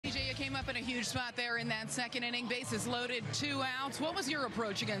came up in a huge spot there in that second inning. Bases loaded, 2 outs. What was your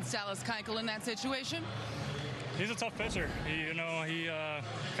approach against Dallas Keuchel in that situation? He's a tough pitcher. He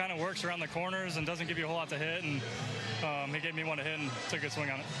kind of works around the corners and doesn't give you a whole lot to hit. And he gave me one to hit and took a good swing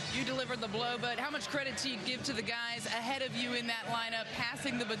on it. You delivered the blow, but how much credit do you give to the guys ahead of you in that lineup,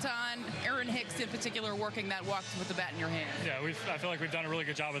 passing the baton? Aaron Hicks, in particular, working that walk with the bat in your hand. Yeah, I feel like we've done a really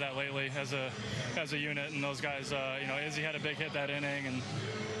good job of that lately as a unit. And those guys, Izzy had a big hit that inning, and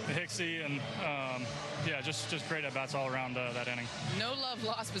Hicksy, and just great at bats all around that inning. No love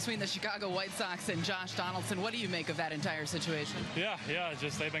lost between the Chicago White Sox and Josh Donaldson. What do you make of that entire situation? Yeah,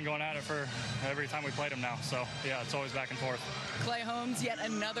 just they've been going at it for every time we played them now. So yeah, it's always back and forth. Clay Holmes, yet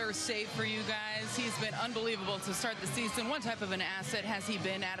another save for you guys. He's been unbelievable to start the season. What type of an asset has he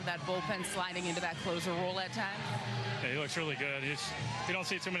been out of that bullpen, sliding into that closer role at times? Yeah, he looks really good. You don't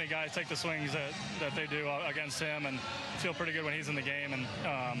see too many guys take the swings that they do against him, and feel pretty good when he's in the game. And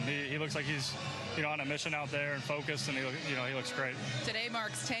he looks like he's on a mission out there and focused, and he looks great. Today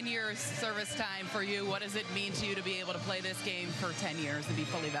marks 10 years service time for you. What does it mean to you to be able to play this game for 10 years and be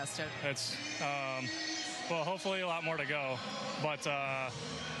fully vested? It's well, hopefully a lot more to go. But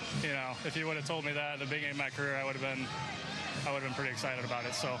if you would have told me that at the beginning of my career, I would have been pretty excited about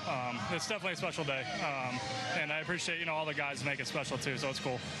it. So it's definitely a special day. And I appreciate, all the guys make it special too. So it's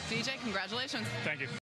cool. DJ, congratulations. Thank you.